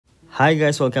Hi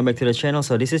guys, welcome back to the channel.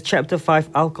 So this is chapter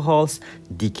 5 Alcohols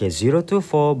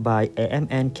DK024 by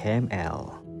AMN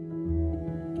KML.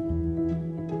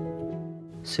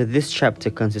 So this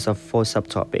chapter consists of 4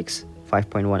 subtopics,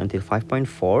 5.1 until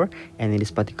 5.4, and in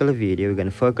this particular video we're going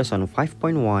to focus on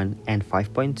 5.1 and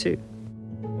 5.2.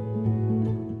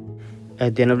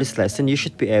 At the end of this lesson, you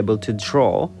should be able to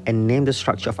draw and name the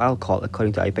structure of alcohol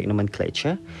according to IPAC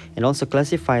nomenclature, and also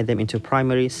classify them into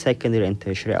primary, secondary and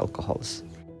tertiary alcohols.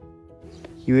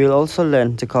 You will also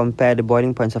learn to compare the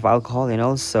boiling points of alcohol and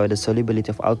also the solubility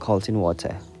of alcohols in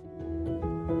water.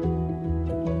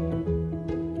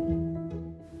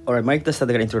 Alright, mari kita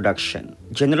start dengan introduction.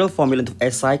 General formula untuk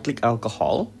acyclic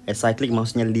alcohol. Acyclic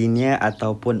maksudnya linear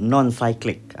ataupun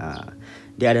non-cyclic.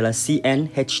 Dia adalah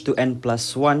CnH2n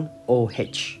plus 1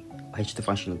 OH. OH itu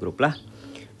functional group lah.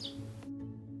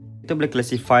 Kita boleh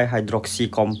classify hydroxy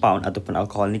compound ataupun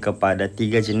alkohol ni kepada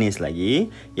 3 jenis lagi.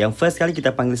 Yang first kali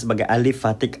kita panggil sebagai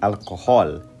aliphatic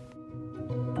alcohol.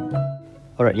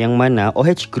 Alright, yang mana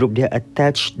OH group dia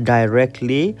attached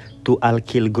directly to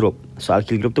alkyl group. So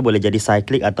alkyl group tu boleh jadi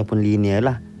cyclic ataupun linear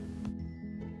lah.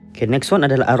 Okay, next one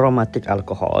adalah aromatic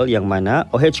alcohol, yang mana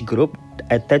OH group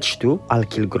attached to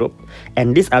alkyl group,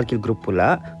 and this alkyl group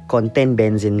pula contain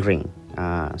benzene ring.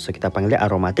 So kita panggil dia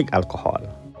aromatic alcohol.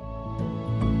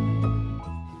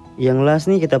 Yang last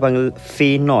ni kita panggil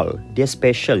phenol. Dia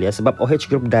special ya, sebab OH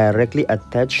group directly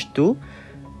attached to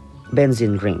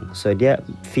benzene ring. So dia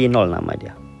phenol nama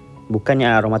dia. Bukannya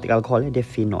aromatic alcohol, dia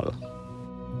phenol.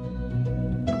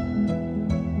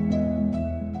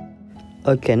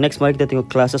 Okay, next mari kita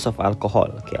tengok classes of alcohol.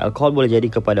 Okay, alkohol boleh jadi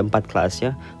kepada 4 kelas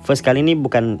ya. First kali ni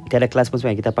bukan tiada kelas pun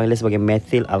sebenarnya, kita panggil sebagai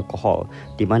methyl alcohol,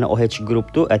 di mana OH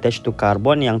group tu attached to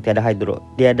carbon yang tiada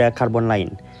karbon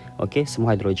lain. Okay,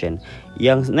 semua hidrogen.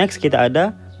 Yang next kita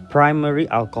ada primary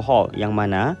alcohol, yang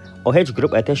mana OH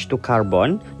group attached to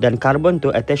carbon dan carbon tu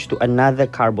attached to another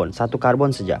carbon, satu carbon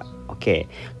saja. Okay,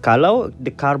 kalau the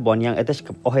carbon yang attached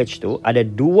ke OH tu ada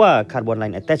 2 carbon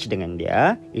lain attached dengan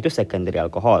dia, itu secondary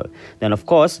alcohol. Dan of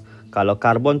course, kalau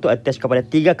carbon tu attached kepada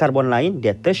 3 carbon lain,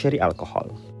 dia tertiary alcohol.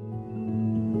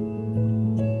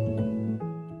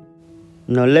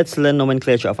 Now let's learn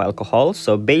nomenclature of alcohol.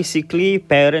 So basically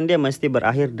parent dia mesti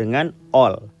berakhir dengan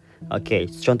ol. Okay,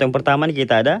 contoh yang pertama ni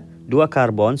kita ada 2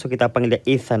 karbon, so kita panggil dia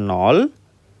ethanol,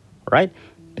 right?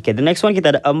 Okay, the next one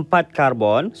kita ada 4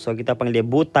 karbon, so kita panggil dia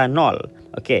butanol.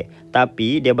 Okay,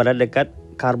 tapi dia berada dekat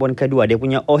karbon kedua, dia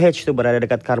punya OH tu berada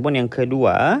dekat karbon yang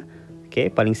kedua. Okay,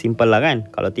 paling simple lah kan.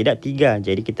 Kalau tidak 3,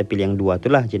 jadi kita pilih yang 2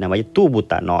 tu lah, jadi namanya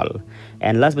 2-butanol.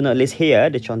 And last but not least here,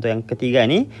 the contoh yang ketiga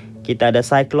ni, kita ada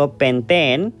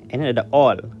cyclopentane, and then ada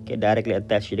ol. Okay, directly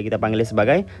attached, jadi kita panggil dia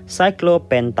sebagai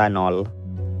cyclopentanol.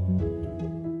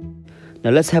 Now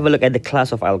let's have a look at the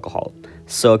class of alcohol.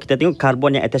 So kita tengok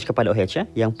karbon yang attached kepada OH ya.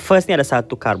 Yang first ni ada 1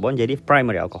 karbon, jadi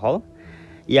primary alcohol.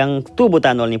 Yang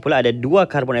 2-butanol ni pula ada 2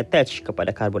 karbon attached kepada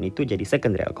karbon itu, jadi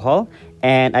secondary alcohol.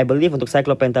 And I believe untuk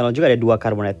cyclopentanol juga ada 2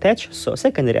 karbon attached, so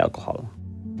secondary alcohol.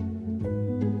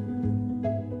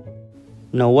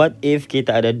 Now what if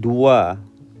kita ada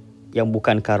 2 yang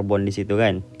bukan karbon di situ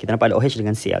kan? Kita nampak ada OH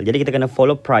dengan Cl. Jadi kita kena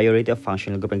follow priority of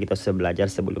functional group yang kita sudah belajar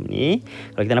sebelum ni.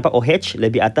 Kalau kita nampak OH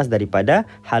lebih atas daripada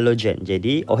halogen,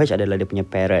 jadi OH adalah dia punya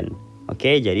parent.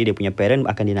 Okay, jadi dia punya parent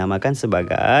akan dinamakan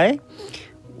sebagai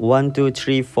 1, 2,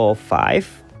 3, 4,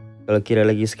 5. Kalau kira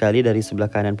lagi sekali dari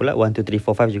sebelah kanan pula 1, 2, 3,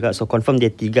 4, 5 juga. So confirm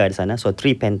dia 3 di sana. So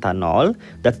 3-pentanol,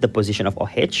 that's the position of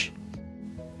OH.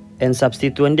 And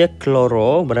substituent dia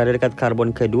chloro, berada dekat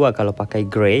karbon kedua kalau pakai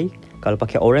grey. Kalau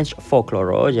pakai orange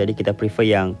 4-chloro, jadi kita prefer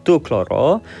yang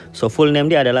 2-chloro. So full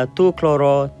name dia adalah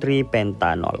 2-chloro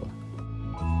 3-pentanol.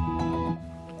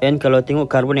 And kalau tengok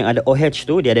karbon yang ada OH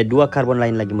tu, dia ada 2 karbon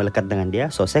lain lagi melekat dengan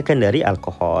dia. So secondary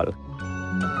alcohol.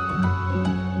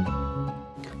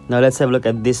 Now let's have a look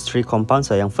at these 3 compounds.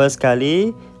 So yang first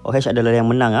kali OH adalah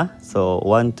yang menang So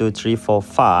 1, 2, 3, 4,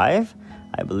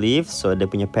 5 I believe. So dia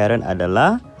punya parent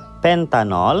adalah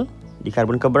pentanol di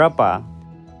karbon keberapa?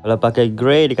 Kalau pakai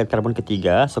grey dekat karbon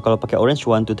ketiga. So kalau pakai orange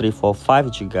 1, 2, 3, 4, 5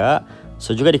 juga.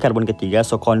 So juga di karbon ketiga.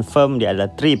 So confirm dia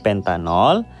adalah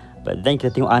 3-pentanol. But then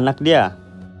kita tengok anak dia.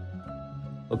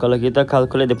 So kalau kita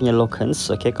calculate dia punya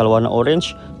locants, okay, kalau warna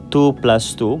orange 2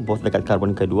 plus 2, both dekat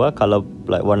karbon kedua. Kalau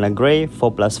warna grey 4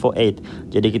 plus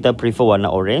 4, 8. Jadi kita prefer warna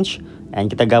orange. And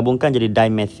kita gabungkan jadi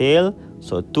dimethyl.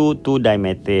 So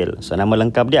 2,2-dimethyl. So nama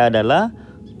lengkap dia adalah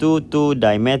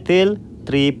 2,2-dimethyl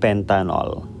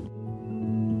 3-pentanol.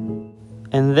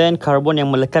 And then karbon yang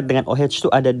melekat dengan OH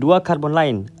tu ada 2 karbon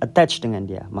lain attached dengan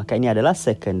dia. Maka ini adalah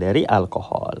secondary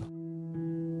alcohol.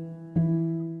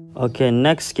 Okay,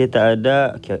 next kita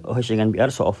ada OH dengan Br,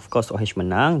 so of course OH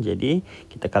menang. Jadi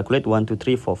kita calculate 1, 2,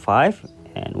 3, 4,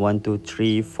 5 and 1, 2,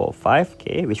 3, 4, 5.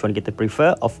 Okay, which one kita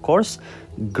prefer? Of course,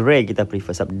 grey kita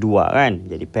prefer sebab 2 kan.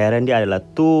 Jadi parent dia adalah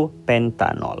 2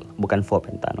 pentanol, bukan 4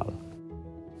 pentanol.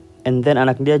 And then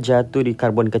anak dia jatuh di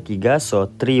karbon ketiga, so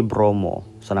 3 bromo.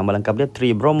 So nama lengkap dia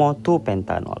 3 bromo 2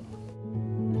 pentanol.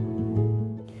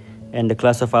 And the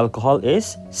class of alcohol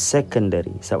is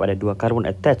secondary sebab ada 2 karbon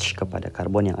attach kepada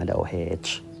karbon yang ada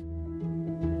OH.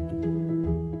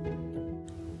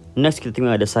 Next kita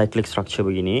tengok ada cyclic structure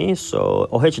begini. So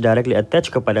OH directly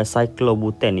attach kepada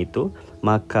cyclobutane itu,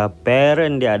 maka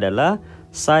parent dia adalah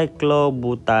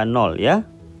cyclobutanol ya.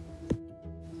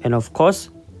 And of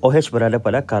course OH berada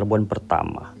pada karbon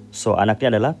pertama. So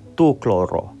anaknya adalah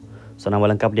 2-chloro. So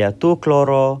nama lengkap dia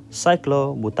 2-chloro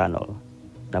cyclobutanol.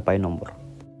 Dapat nombor.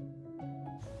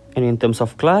 And in terms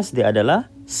of class, dia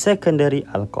adalah secondary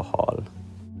alcohol.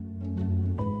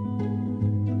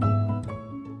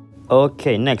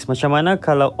 Okay, next. Macam mana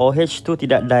kalau OH tu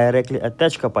tidak directly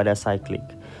attach kepada cyclic?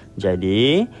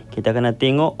 Jadi, kita kena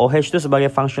tengok OH tu sebagai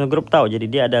functional group tau.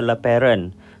 Jadi, dia adalah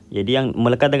parent. Jadi, yang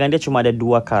melekat dengan dia cuma ada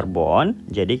 2 karbon.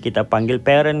 Jadi, kita panggil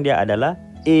parent dia adalah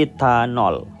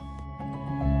etanol.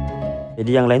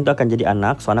 Jadi yang lain tu akan jadi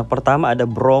anak. So anak pertama ada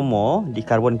bromo di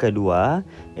karbon kedua.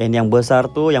 And yang besar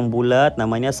tu yang bulat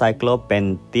namanya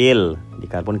cyclopentyl di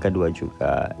karbon kedua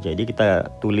juga. Jadi kita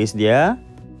tulis dia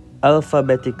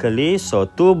alphabetically. So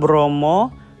 2 bromo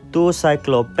 2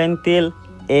 cyclopentyl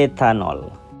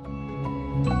etanol.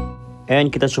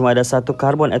 And kita cuma ada 1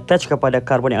 karbon attach kepada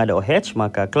karbon yang ada OH,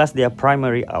 maka kelas dia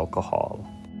primary alcohol.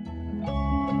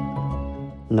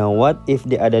 Now what if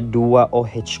dia ada 2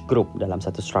 OH group dalam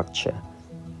satu structure?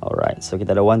 Alright, so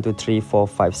kita ada 1, 2, 3, 4,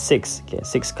 5, 6. Okay,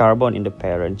 6 carbon in the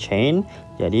parent chain.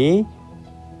 Jadi,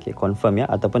 okay, confirm ya.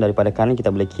 Ataupun daripada kanan kita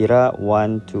boleh kira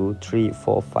 1, 2, 3,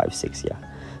 4, 5, 6 ya.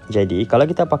 Jadi, kalau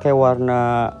kita pakai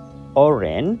warna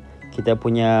orange, kita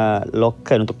punya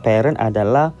local untuk parent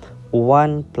adalah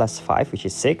 1 plus 5 which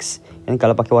is 6. Dan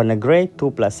kalau pakai warna grey,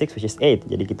 2 plus 6 which is 8.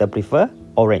 Jadi, kita prefer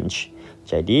orange.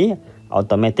 Jadi,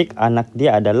 automatic anak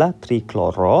dia adalah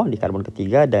 3-chloro di karbon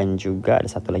ketiga dan juga ada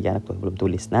satu lagi anak tu belum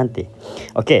tulis nanti.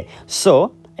 Okay,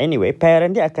 so anyway,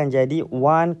 parent dia akan jadi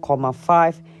 1,5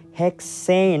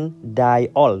 hexane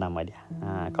diol nama dia.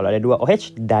 Kalau ada 2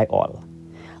 OH, diol.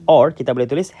 Or kita boleh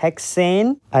tulis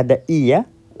hexane ada E ya,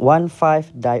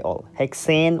 1,5 diol.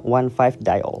 Hexane 1,5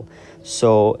 diol.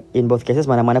 So in both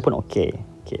cases mana-mana pun okay.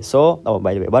 Okay, so,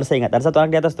 by the way, baru saya ingat ada satu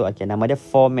anak di atas tu. Okay, nama dia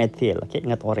 4-methyl. Okay,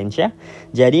 ingat orange ya.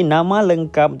 Jadi, nama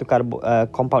lengkap untuk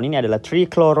compound ini adalah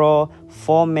 3-chloro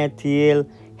 4-methyl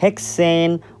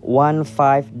hexane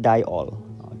 1,5 diol.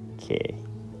 Okay.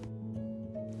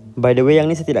 By the way, yang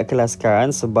ni saya tidak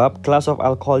kelaskan sebab class of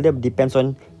alcohol dia depends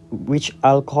on which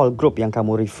alcohol group yang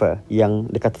kamu refer. Yang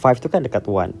dekat 5 tu kan dekat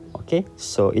 1. Okay,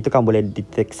 so itu kamu boleh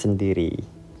detect sendiri.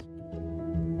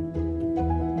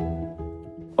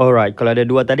 Alright, kalau ada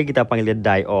 2 tadi kita panggil dia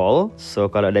diol.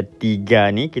 So kalau ada 3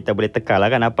 ni kita boleh teka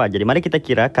lah kan apa. Jadi mari kita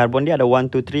kira karbon dia ada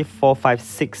 1, 2, 3, 4, 5,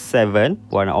 6,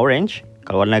 7 warna orange.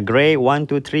 Kalau warna grey 1,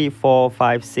 2, 3, 4,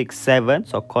 5, 6, 7.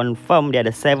 So confirm dia ada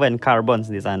 7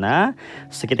 carbons di sana.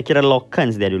 So kita kira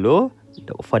locans dia dulu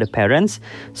for the parents.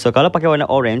 So kalau pakai warna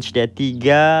orange dia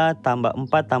 3 tambah 4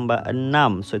 tambah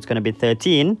 6. So it's going to be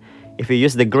 13. If you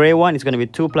use the grey one, it's going to be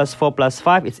 2 plus 4 plus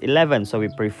 5, it's 11. So we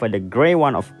prefer the grey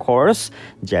one of course.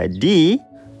 Jadi,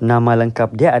 nama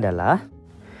lengkap dia adalah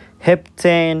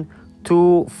heptane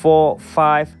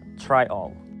 2,4,5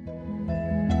 triol.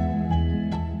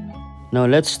 Now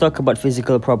let's talk about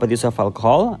physical properties of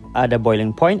alcohol. Ada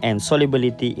boiling point and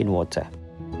solubility in water.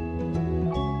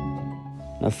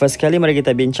 Nah, first kali mari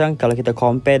kita bincang kalau kita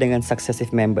compare dengan successive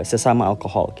member sesama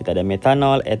alkohol. Kita ada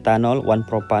metanol, etanol,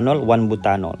 1-propanol,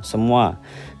 1-butanol, semua.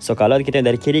 So kalau kita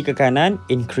dari kiri ke kanan,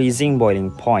 increasing boiling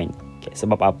point. Okay,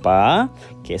 sebab apa?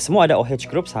 Okay, semua ada OH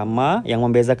group sama, yang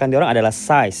membezakan diorang adalah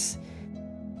size.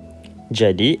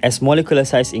 Jadi, as molecular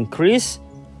size increase,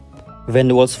 van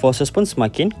der Waals forces pun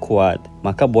semakin kuat.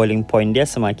 Maka boiling point dia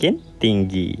semakin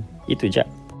tinggi. Itu je.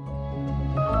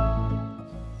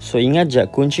 So ingat je,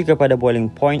 kunci kepada boiling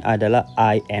point adalah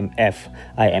IMF.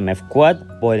 IMF kuat,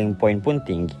 boiling point pun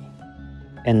tinggi.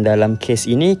 And dalam case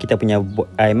ini, kita punya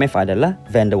IMF adalah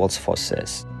van der Waals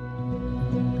forces.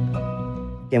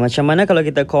 Okay, macam mana kalau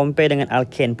kita compare dengan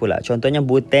alkane pula? Contohnya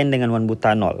butane dengan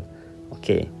 1-butanol.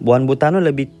 Okay, 1-butanol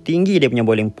lebih tinggi dia punya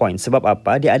boiling point. Sebab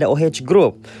apa? Dia ada OH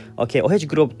group. Okay, OH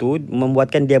group tu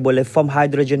membuatkan dia boleh form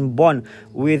hydrogen bond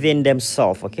within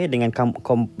themselves. Okay, dengan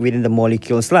within the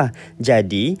molecules lah.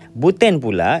 Jadi, butane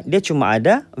pula, dia cuma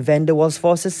ada van der Waals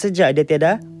forces saja. Dia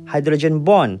tiada hydrogen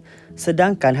bond.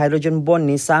 Sedangkan hydrogen bond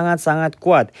ni sangat-sangat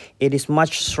kuat. It is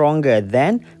much stronger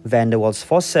than van der Waals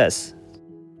forces.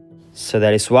 So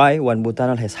that is why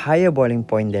 1-butanol has higher boiling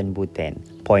point than butane.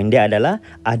 Point dia adalah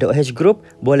ada OH group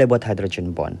boleh buat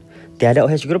hydrogen bond. Tiada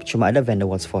OH group, cuma ada van der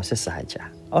Waals forces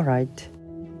sahaja. Alright.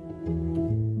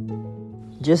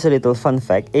 Just a little fun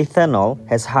fact, ethanol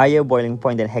has higher boiling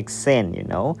point than hexane, you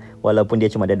know, walaupun dia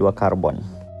cuma ada 2 karbon.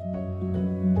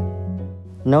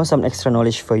 Now some extra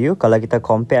knowledge for you, kalau kita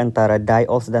compare antara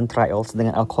diols dan triols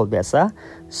dengan alkohol biasa,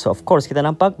 so of course kita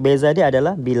nampak beza dia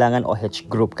adalah bilangan OH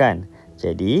group kan.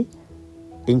 Jadi,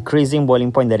 increasing boiling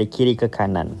point dari kiri ke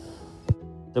kanan.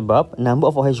 Sebab number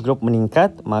of OH group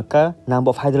meningkat, maka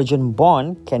number of hydrogen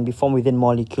bond can be formed within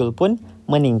molecule pun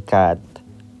meningkat.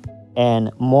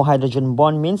 And more hydrogen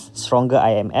bond means stronger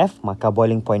IMF, maka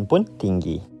boiling point pun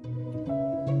tinggi.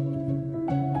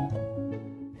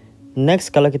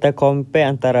 Next, kalau kita compare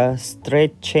antara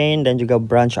straight chain dan juga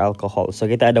branch alcohol. So,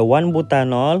 kita ada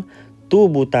 1-butanol,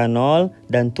 2-butanol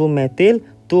dan 2-methyl,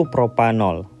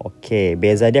 2-propanol. Okey,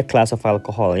 beza dia class of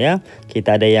alcohol ya.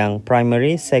 Kita ada yang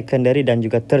primary, secondary dan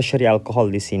juga tertiary alcohol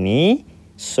di sini.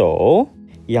 So,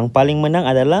 yang paling menang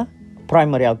adalah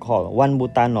primary alcohol,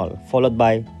 1-butanol, followed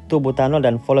by 2-butanol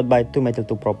dan followed by 2-methyl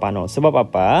 2-propanol. Sebab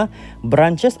apa?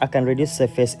 Branches akan reduce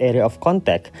surface area of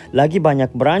contact. Lagi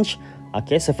banyak branch,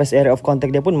 okay, surface area of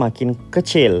contact dia pun makin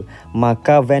kecil.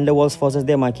 Maka van der Waals forces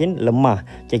dia makin lemah.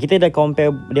 Okay, kita dah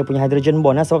compare dia punya hydrogen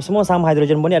bond. Sebab semua sama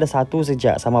hydrogen bond ni ada satu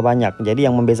saja, sama banyak. Jadi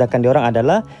yang membezakan dia orang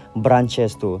adalah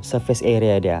branches tu, surface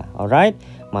area dia. Alright?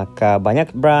 Maka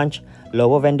banyak branch,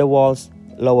 lower van der Waals,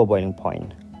 lower boiling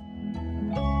point.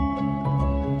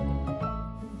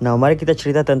 Now, mari kita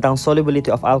cerita tentang solubility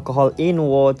of alcohol in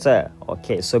water.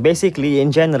 Okay, so basically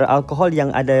in general, alcohol yang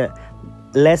ada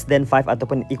less than 5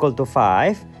 ataupun equal to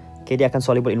 5, okay, dia akan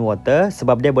soluble in water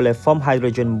sebab dia boleh form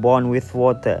hydrogen bond with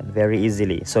water very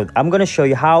easily. So, I'm going to show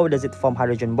you how does it form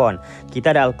hydrogen bond.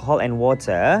 Kita ada alcohol and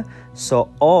water.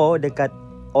 So, O dekat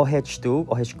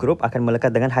OH2, OH group akan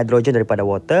melekat dengan hidrogen daripada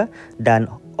water dan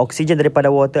oksigen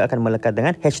daripada water akan melekat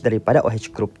dengan H daripada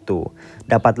OH group 2.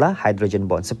 Dapatlah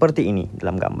hydrogen bond seperti ini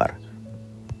dalam gambar.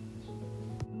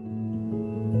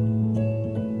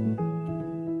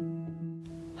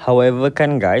 However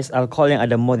kan guys, alkohol yang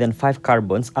ada more than 5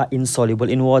 carbons are insoluble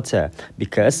in water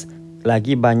because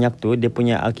lagi banyak tu dia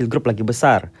punya alkyl group lagi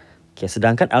besar. Okay,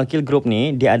 sedangkan alkyl group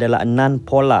ni dia adalah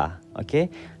non-polar.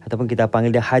 Okay, ataupun kita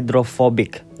panggil dia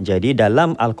hydrophobic. Jadi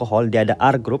dalam alkohol dia ada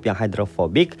R group yang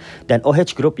hydrophobic dan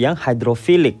OH group yang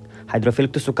hydrophilic.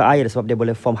 Hydrophilic tu suka air sebab dia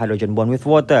boleh form hydrogen bond with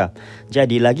water.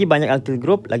 Jadi lagi banyak alkyl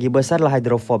group, lagi besarlah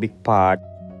hydrophobic part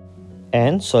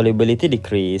and solubility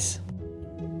decrease.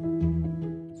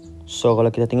 So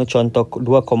kalau kita tengok contoh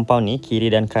dua compound ni,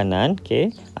 kiri dan kanan,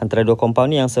 okay, antara dua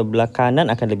compound ni yang sebelah kanan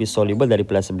akan lebih soluble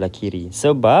daripada sebelah kiri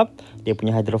sebab dia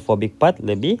punya hydrophobic part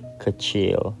lebih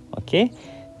kecil. Okay.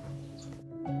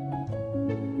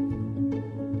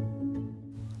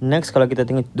 Next, kalau kita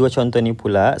tengok dua contoh ni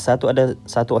pula, satu ada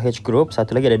satu OH group,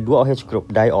 satu lagi ada dua OH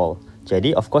group, diol.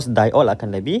 Jadi of course diol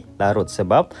akan lebih larut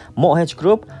sebab more OH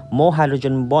group, more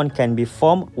hydrogen bond can be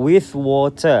formed with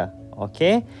water.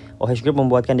 Okay, OH group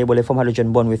membuatkan dia boleh form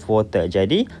hydrogen bond with water.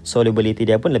 Jadi solubility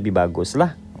dia pun lebih bagus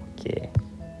lah. Okay.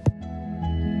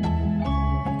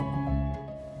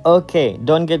 Okay,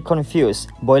 don't get confused.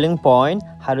 Boiling point,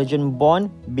 hydrogen bond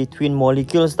between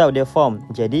molecules tau dia form.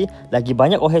 Jadi lagi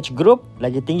banyak OH group,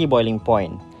 lagi tinggi boiling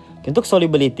point. Untuk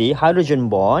solubility,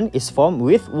 hydrogen bond is formed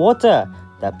with water.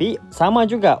 Tapi sama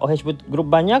juga, OH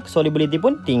group banyak, solubility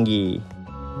pun tinggi.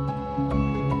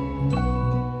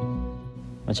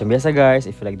 Macam biasa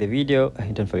guys, if you like the video,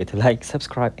 don't forget to like,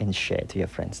 subscribe and share to your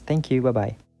friends. Thank you,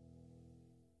 bye-bye.